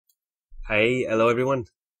Hello everyone.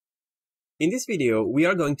 In this video, we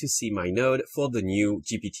are going to see my node for the new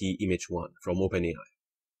Gpt-image-1 from OpenAI.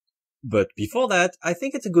 But before that, I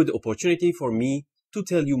think it's a good opportunity for me to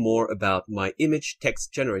tell you more about my image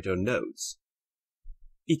text generator nodes.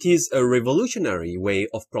 It is a revolutionary way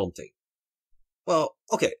of prompting. Well,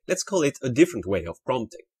 okay, let's call it a different way of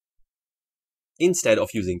prompting. Instead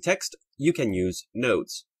of using text, you can use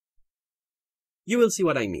nodes. You will see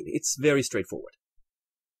what I mean. It's very straightforward.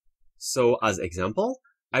 So as example,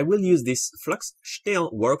 I will use this Flux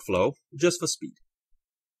Schnell workflow just for speed.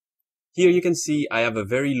 Here you can see I have a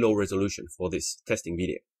very low resolution for this testing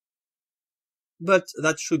video. But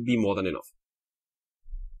that should be more than enough.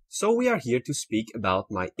 So we are here to speak about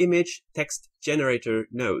my image text generator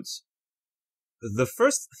nodes. The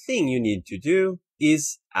first thing you need to do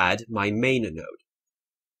is add my main node.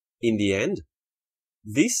 In the end,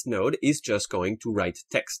 this node is just going to write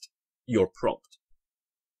text, your prompt.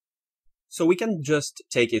 So we can just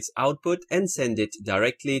take its output and send it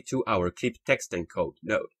directly to our clip text encode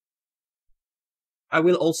node. I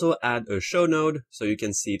will also add a show node so you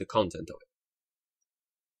can see the content of it.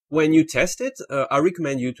 When you test it, I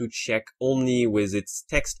recommend you to check only with its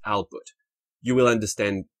text output. You will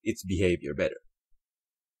understand its behavior better.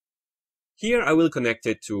 Here I will connect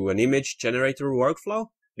it to an image generator workflow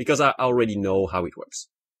because I already know how it works.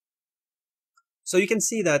 So you can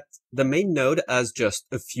see that the main node has just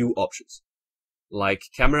a few options. Like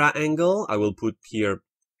camera angle, I will put here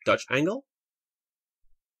Dutch angle.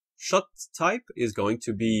 Shot type is going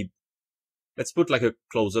to be, let's put like a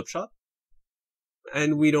close-up shot.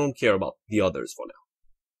 And we don't care about the others for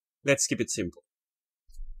now. Let's keep it simple.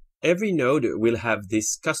 Every node will have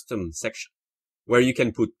this custom section where you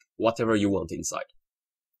can put whatever you want inside.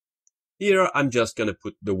 Here I'm just gonna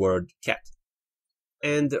put the word cat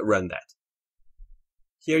and run that.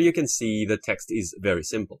 Here you can see the text is very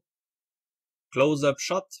simple. Close-up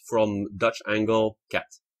shot from Dutch angle cat.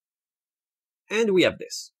 And we have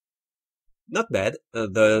this. Not bad,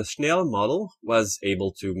 the Schnell model was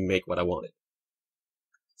able to make what I wanted.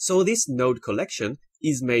 So this node collection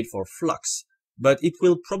is made for Flux, but it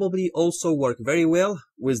will probably also work very well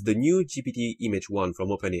with the new Gpt-image-1 from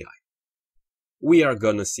OpenAI. We are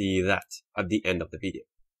gonna see that at the end of the video.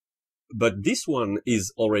 But this one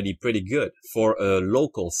is already pretty good for a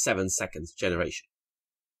local 7 seconds generation.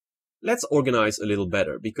 Let's organize a little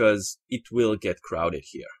better because it will get crowded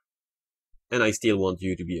here. And I still want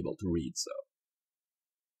you to be able to read, so.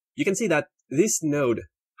 You can see that this node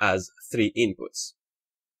has 3 inputs.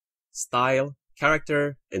 Style,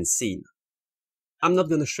 character, and scene. I'm not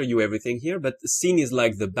going to show you everything here, but the scene is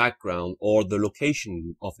like the background or the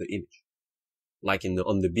location of the image. Like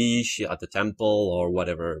on the beach, at the temple, or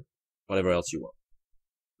whatever else you want.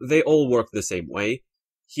 They all work the same way.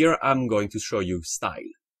 Here I'm going to show you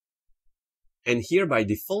style. And here by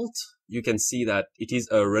default, you can see that it is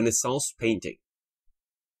a Renaissance painting.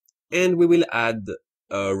 And we will add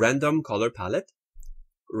a random color palette,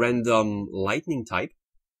 random lighting type,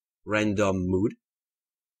 random mood,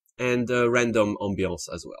 and a random ambiance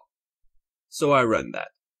as well. So I run that.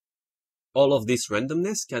 All of this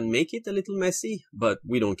randomness can make it a little messy, but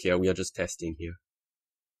we don't care, we are just testing here.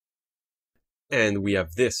 And we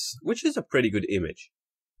have this, which is a pretty good image.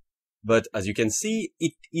 But as you can see,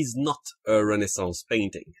 it is not a Renaissance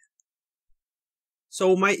painting.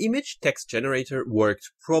 So my image text generator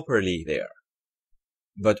worked properly there.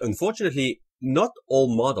 But unfortunately, not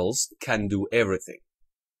all models can do everything.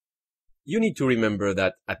 You need to remember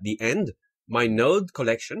that at the end, my node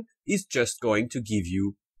collection is just going to give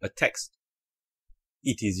you a text.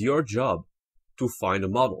 It is your job to find a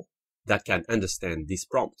model that can understand this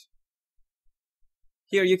prompt.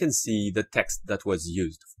 Here you can see the text that was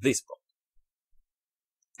used for this prompt.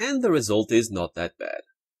 And the result is not that bad.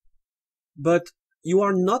 But you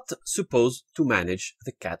are not supposed to manage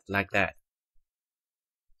the cat like that.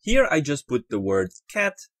 Here I just put the word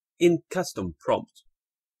cat in custom prompt.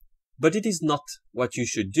 But it is not what you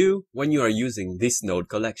should do when you are using this node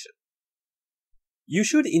collection. You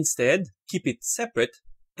should instead keep it separate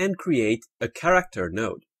and create a character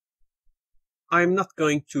node. I'm not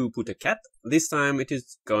going to put a cat. This time it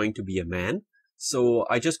is going to be a man. So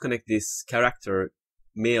I just connect this character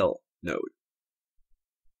male node.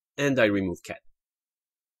 And I remove cat.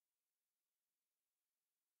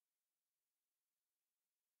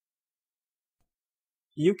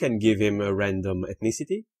 You can give him a random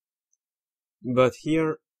ethnicity. But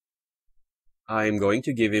here I'm going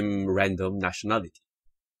to give him random nationality.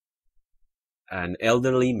 An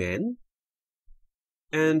elderly man.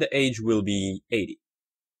 And the age will be 80.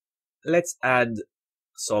 Let's add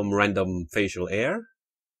some random facial hair.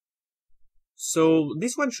 So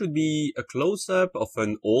this one should be a close-up of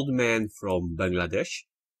an old man from Bangladesh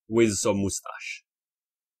with some mustache.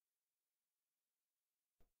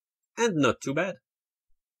 And not too bad.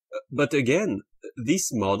 But again,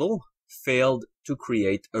 this model failed to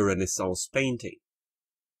create a Renaissance painting.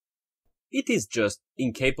 It is just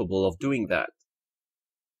incapable of doing that.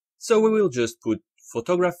 So we will just put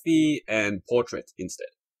photography and portrait instead.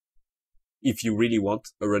 If you really want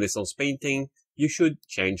a Renaissance painting, you should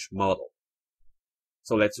change model.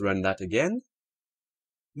 So let's run that again.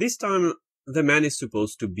 This time, the man is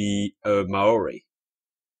supposed to be a Maori.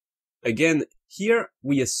 Again, here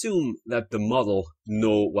we assume that the model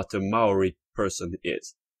knows what a Maori person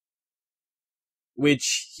is,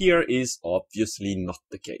 which here is obviously not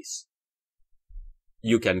the case.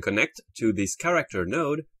 You can connect to this character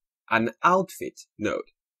node an outfit node.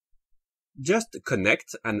 Just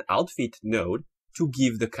connect an outfit node to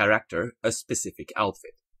give the character a specific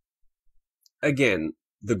outfit. Again,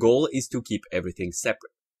 the goal is to keep everything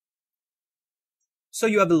separate. So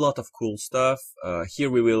you have a lot of cool stuff.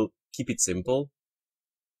 Here we will keep it simple.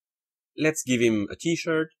 Let's give him a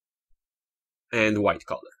t-shirt and white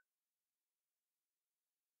color.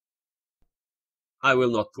 I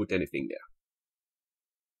will not put anything there.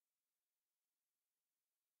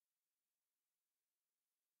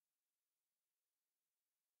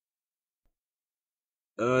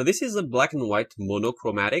 This is a black and white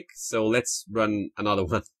monochromatic, so let's run another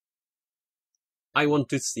one. I want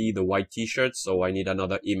to see the white t-shirt, so I need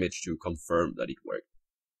another image to confirm that it worked.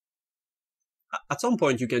 At some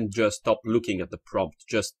point, you can just stop looking at the prompt,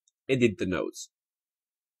 just edit the nodes.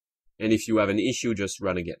 And if you have an issue, just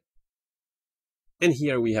run again. And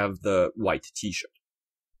here we have the white t-shirt.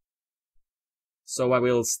 So I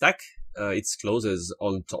will stack its clauses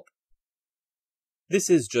on top. This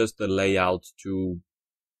is just a layout to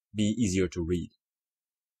be easier to read.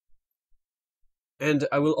 And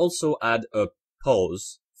I will also add a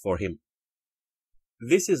pose for him.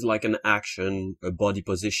 This is like an action, a body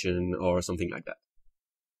position, or something like that.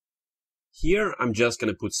 Here, I'm just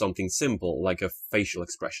gonna put something simple, like a facial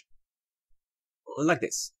expression. Like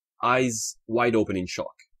this. Eyes wide open in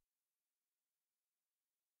shock.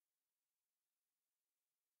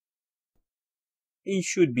 He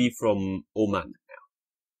should be from Oman now.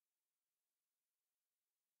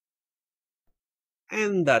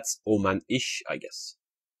 And that's Oman-ish, I guess.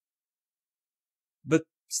 But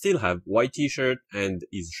still have white t-shirt and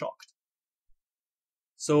is shocked.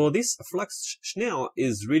 So this Flux Schnell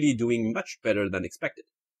is really doing much better than expected.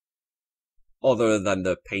 Other than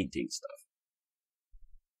the painting stuff.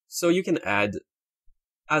 So you can add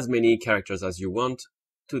as many characters as you want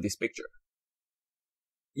to this picture.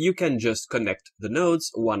 You can just connect the nodes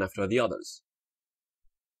one after the others.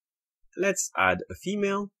 Let's add a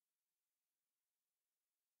female.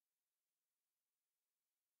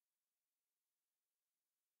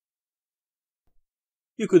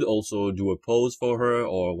 You could also do a pose for her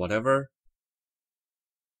or whatever.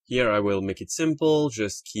 Here I will make it simple,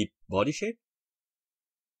 just keep body shape.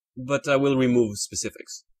 But I will remove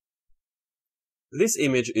specifics. This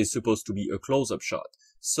image is supposed to be a close-up shot,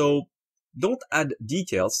 so don't add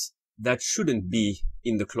details that shouldn't be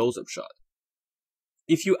in the close-up shot.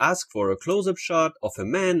 If you ask for a close-up shot of a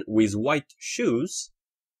man with white shoes,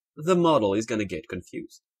 the model is gonna get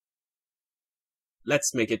confused.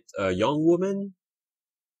 Let's make it a young woman,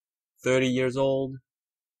 30 years old.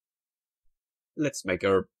 Let's make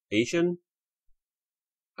her Asian.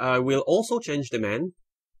 I will also change the man.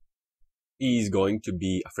 He's going to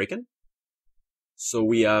be African. So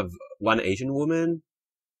we have one Asian woman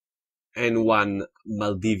and one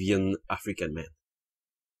Maldivian African man,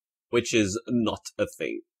 which is not a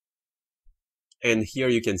thing. And here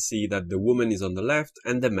you can see that the woman is on the left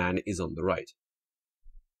and the man is on the right.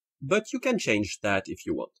 But you can change that if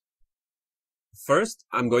you want. First,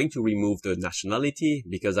 I'm going to remove the nationality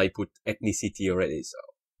because I put ethnicity already, so.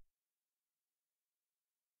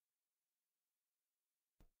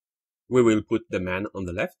 We will put the man on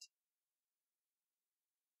the left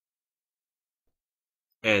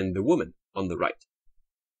and the woman on the right.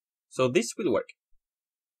 So this will work.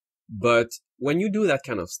 But when you do that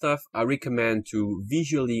kind of stuff, I recommend to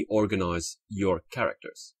visually organize your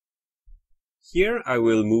characters. Here I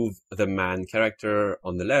will move the man character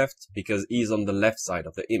on the left because he's on the left side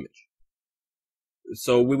of the image.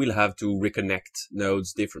 So we will have to reconnect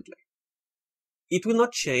nodes differently. It will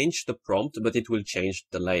not change the prompt, but it will change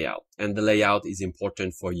the layout. And the layout is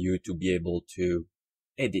important for you to be able to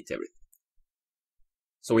edit everything.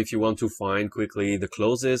 So if you want to find quickly the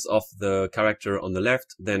closes of the character on the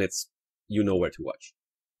left, then you know where to watch.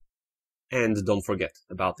 And don't forget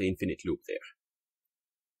about the infinite loop there.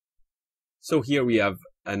 So here we have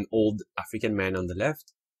an old African man on the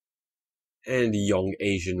left and a young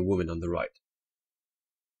Asian woman on the right.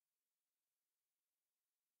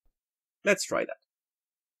 Let's try that.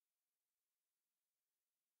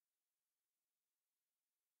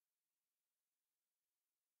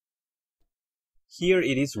 Here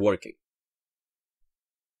it is working.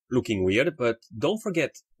 Looking weird, but don't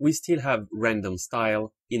forget, we still have random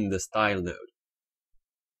style in the style node.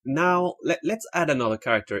 Now, let's add another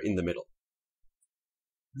character in the middle.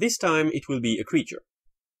 This time it will be a creature.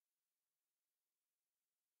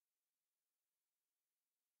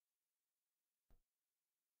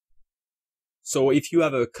 So if you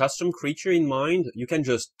have a custom creature in mind, you can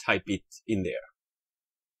just type it in there,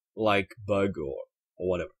 like bug or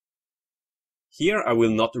whatever. Here I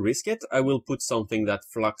will not risk it, I will put something that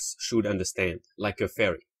Flux should understand, like a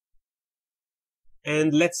fairy.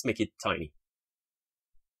 And let's make it tiny.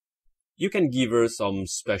 You can give her some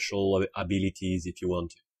special abilities if you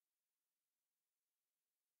want to.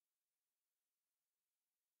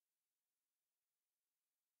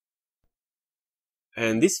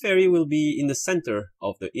 And this fairy will be in the center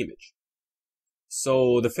of the image.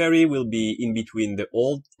 So the fairy will be in between the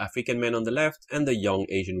old African man on the left and the young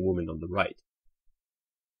Asian woman on the right.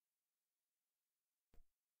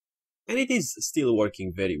 And it is still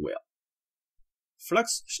working very well.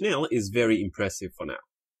 Flux Schnell is very impressive for now.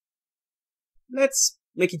 Let's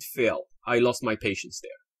make it fail. I lost my patience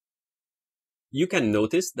there. You can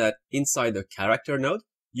notice that inside the character node,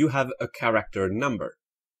 you have a character number.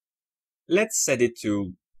 Let's set it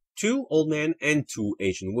to 2 old men and 2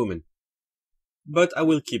 Asian women. But I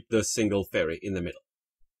will keep the single fairy in the middle.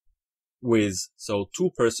 So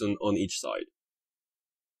 2 persons on each side.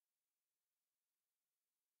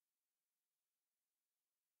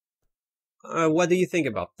 What do you think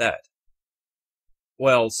about that?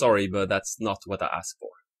 Well, sorry, but that's not what I asked for.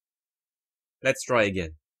 Let's try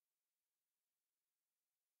again.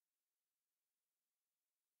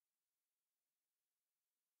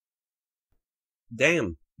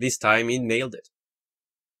 Damn, this time he nailed it.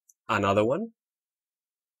 Another one?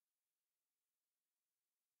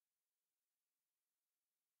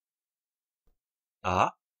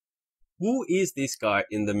 Ah, who is this guy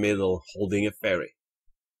in the middle holding a fairy?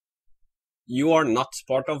 You are not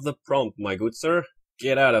part of the prompt, my good sir.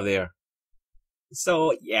 Get out of there.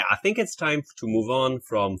 So yeah, I think it's time to move on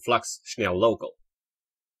from Flux Schnell Local.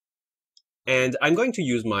 And I'm going to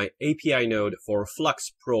use my API node for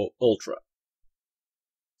Flux Pro Ultra.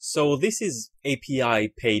 So this is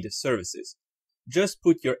API paid services. Just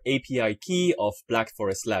put your API key of Black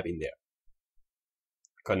Forest Lab in there.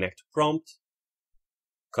 Connect prompt,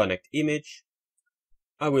 connect image.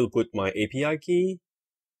 I will put my API key.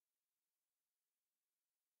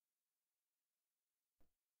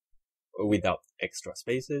 Without extra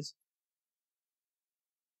spaces.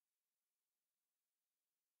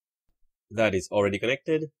 That is already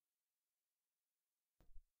connected.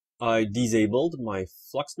 I disabled my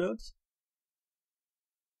Flux nodes.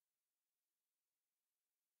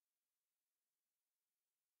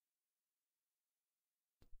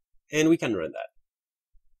 And we can run that.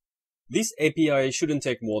 This API shouldn't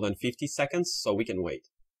take more than 50 seconds, so we can wait.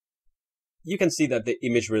 You can see that the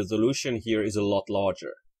image resolution here is a lot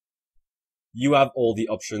larger. You have all the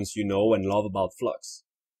options you know and love about Flux.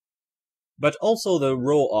 But also the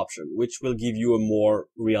raw option, which will give you a more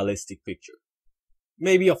realistic picture.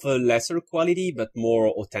 Maybe of a lesser quality, but more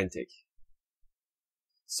authentic.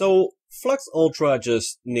 So Flux Ultra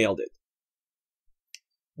just nailed it.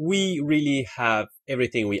 We really have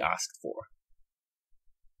everything we asked for.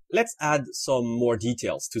 Let's add some more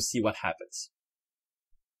details to see what happens.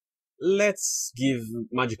 Let's give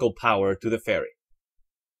magical power to the fairy.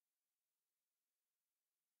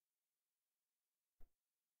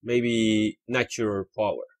 Maybe nature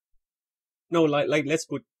power. No, let's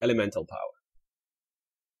put elemental power.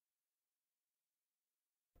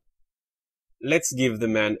 Let's give the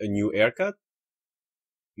man a new haircut,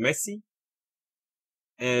 messy,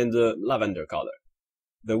 and lavender color.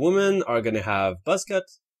 The women are gonna have buzz cut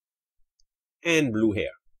and blue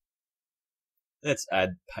hair. Let's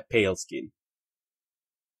add pale skin.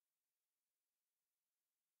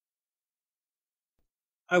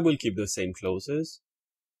 I will keep the same clothes,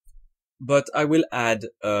 but I will add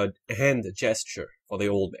a hand gesture for the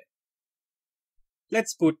old man.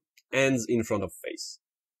 Let's put hands in front of face.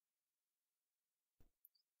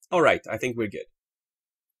 Alright, I think we're good.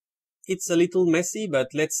 It's a little messy, but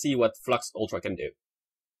let's see what Flux Ultra can do.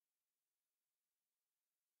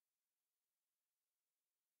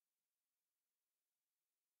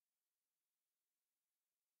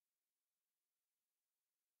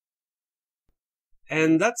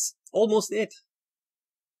 And that's almost it.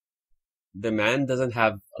 The man doesn't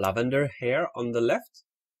have lavender hair on the left,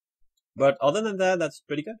 but other than that, that's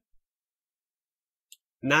pretty good.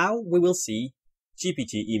 Now we will see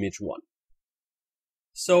Gpt-image-1.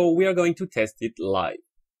 So we are going to test it live.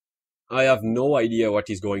 I have no idea what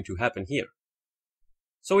is going to happen here.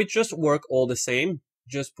 So it just works all the same,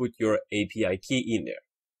 just put your API key in there.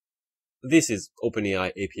 This is OpenAI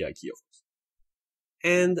API key, of course.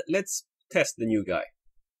 And let's test the new guy.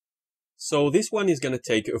 So this one is going to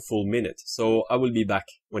take a full minute, so I will be back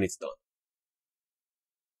when it's done.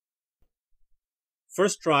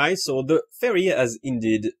 First try, so the fairy has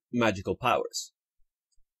indeed magical powers.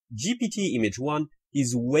 Gpt-image-1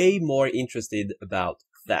 is way more interested about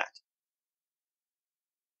that.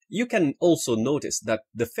 You can also notice that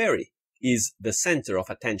the fairy is the center of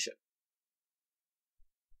attention.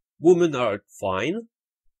 Women are fine,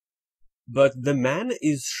 but the man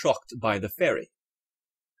is shocked by the fairy.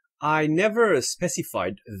 I never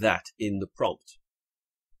specified that in the prompt.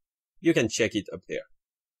 You can check it up there.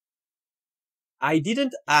 I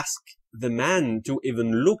didn't ask the man to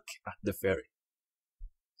even look at the fairy,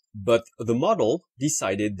 but the model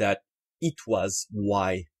decided that it was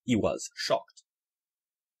why he was shocked,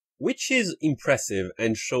 which is impressive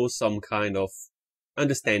and shows some kind of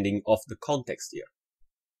understanding of the context here.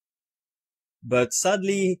 But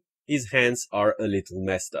sadly, his hands are a little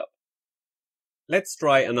messed up. Let's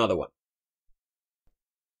try another one.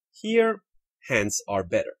 Here, hands are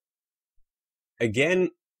better. Again,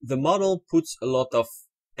 the model puts a lot of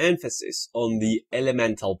emphasis on the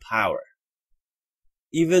elemental power.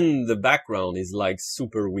 Even the background is like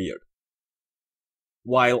super weird.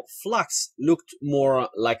 While Flux looked more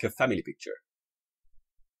like a family picture.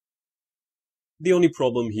 The only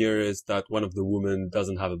problem here is that one of the women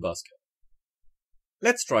doesn't have a buzz cut.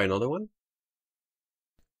 Let's try another one.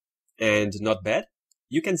 And not bad.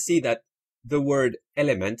 You can see that the word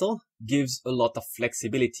elemental gives a lot of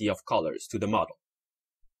flexibility of colors to the model.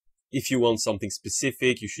 If you want something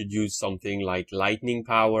specific, you should use something like lightning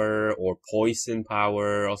power or poison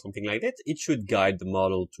power or something like that. It should guide the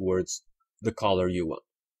model towards the color you want.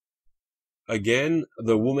 Again,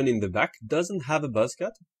 the woman in the back doesn't have a buzz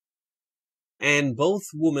cut. And both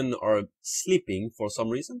women are sleeping for some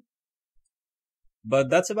reason. But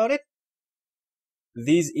that's about it.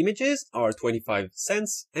 These images are 25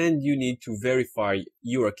 cents and you need to verify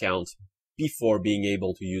your account before being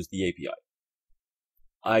able to use the API.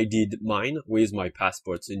 I did mine with my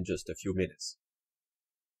passports in just a few minutes.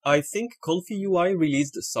 I think ComfyUI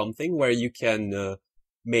released something where you can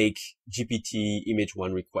make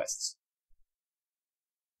Gpt-image-1 requests.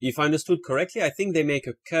 If I understood correctly, I think they make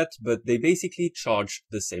a cut, but they basically charge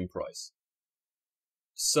the same price.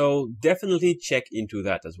 So definitely check into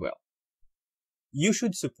that as well. You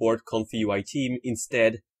should support ComfyUI team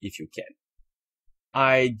instead if you can.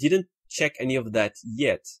 I didn't check any of that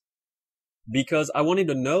yet because I wanted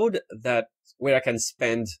a node where I can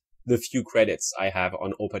spend the few credits I have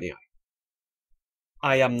on OpenAI.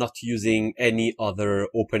 I am not using any other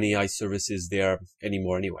OpenAI services there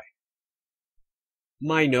anymore anyway.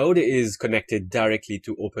 My node is connected directly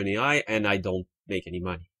to OpenAI and I don't make any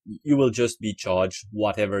money. You will just be charged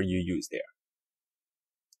whatever you use there.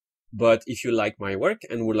 But if you like my work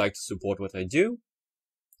and would like to support what I do,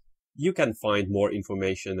 you can find more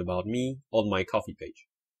information about me on my Ko-fi page.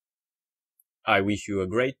 I wish you a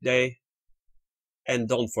great day and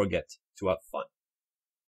don't forget to have fun.